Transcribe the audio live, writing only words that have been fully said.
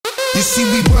You see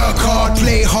we work hard,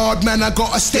 play hard, man, I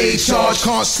gotta stay charged.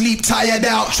 Can't sleep, tired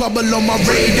out, trouble on my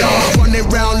radar. Running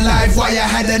round live, why I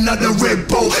had another Red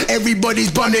Bull. Everybody's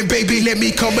bunning, baby, let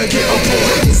me come and get a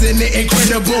pull. Isn't it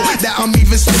incredible that I'm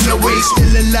even still awake?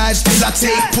 Still alive, still I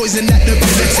take poison at the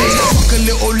taste. Fuck a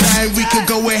little line, we could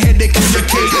go ahead and kill a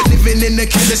cake. Living in a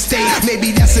killer state, maybe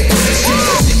that's a good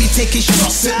excuse. See me taking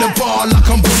shots at the bar like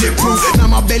I'm bulletproof. Now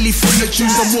my belly full of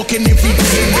juice, I'm walking every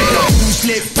day with a bruised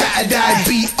lip, battered eye,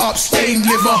 beat up, stained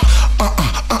liver.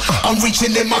 I'm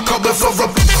reaching in my cupboard for a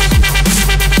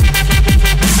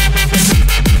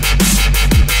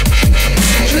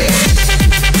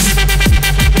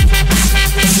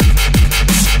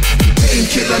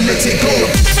painkiller, let it go.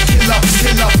 Killer,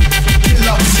 killer,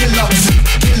 killer, killer,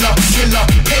 killer, killer.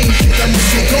 Painkiller,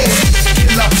 let it go.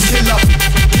 Killer, killer,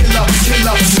 killer,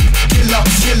 killer, killer,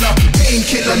 killer.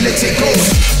 Painkiller, let it go.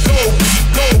 Go,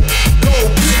 go, go,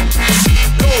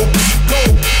 go, go,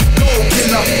 go,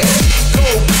 killer. Go,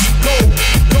 go,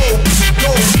 go,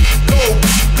 go, go,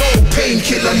 go.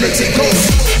 Painkiller, let it go.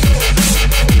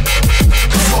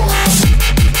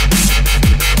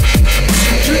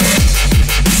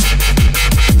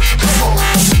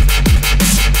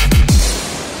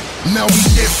 Now we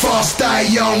live fast, die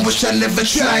young, wish I never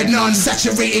tried none.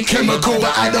 Saturated chemical,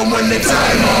 but I don't wanna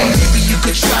die, man. Maybe you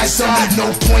could try some, no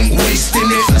point wasting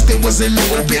it. First it was a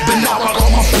little bit, but now I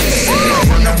got my face in it.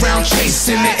 Run around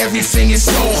chasing it, everything is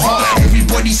so hard.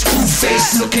 Everybody screw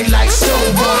face, looking like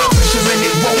sober. Pressure and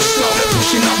it won't stop,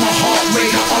 pushing up my heart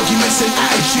rate. Arguments and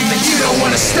attitude, and you don't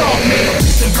wanna stop me.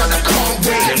 Listen, brother, can't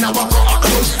wait, now I got a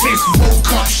close fist.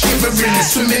 Woke up shivering and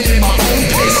swimming in my own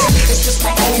piss. It's just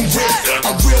my own risk,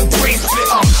 a real brain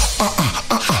splitter.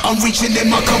 I'm reaching in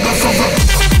my cupboard for a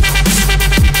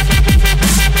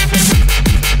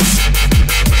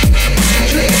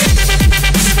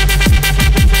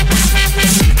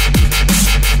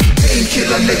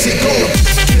painkiller, let it go.